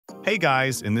Hey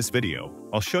guys, in this video,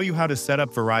 I'll show you how to set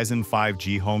up Verizon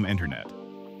 5G home internet.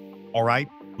 Alright,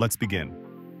 let's begin.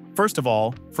 First of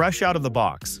all, fresh out of the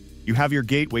box, you have your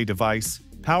gateway device,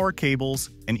 power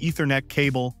cables, an Ethernet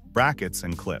cable, brackets,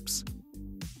 and clips.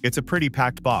 It's a pretty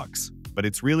packed box, but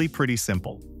it's really pretty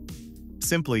simple.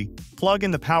 Simply, plug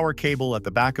in the power cable at the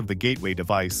back of the gateway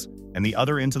device and the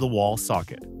other into the wall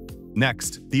socket.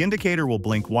 Next, the indicator will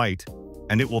blink white,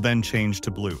 and it will then change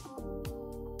to blue.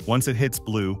 Once it hits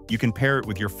blue, you can pair it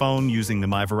with your phone using the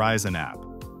My Verizon app.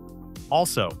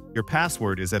 Also, your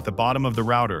password is at the bottom of the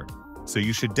router, so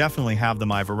you should definitely have the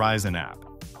My Verizon app.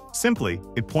 Simply,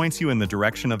 it points you in the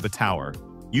direction of the tower,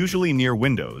 usually near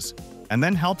Windows, and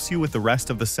then helps you with the rest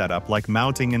of the setup like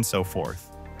mounting and so forth.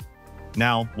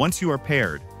 Now, once you are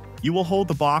paired, you will hold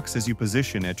the box as you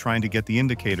position it, trying to get the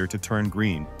indicator to turn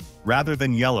green, rather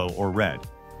than yellow or red.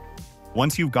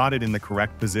 Once you've got it in the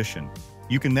correct position,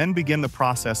 you can then begin the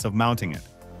process of mounting it.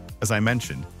 As I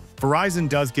mentioned, Verizon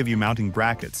does give you mounting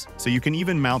brackets, so you can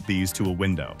even mount these to a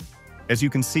window. As you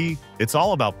can see, it's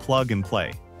all about plug and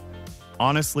play.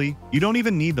 Honestly, you don't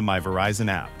even need the My Verizon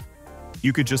app.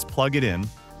 You could just plug it in,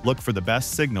 look for the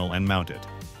best signal and mount it.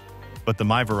 But the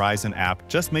My Verizon app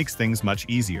just makes things much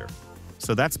easier.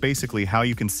 So that's basically how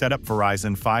you can set up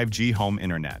Verizon 5G home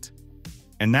internet.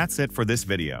 And that's it for this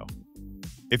video.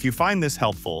 If you find this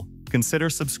helpful, consider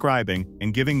subscribing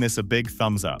and giving this a big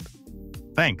thumbs up.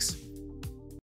 Thanks.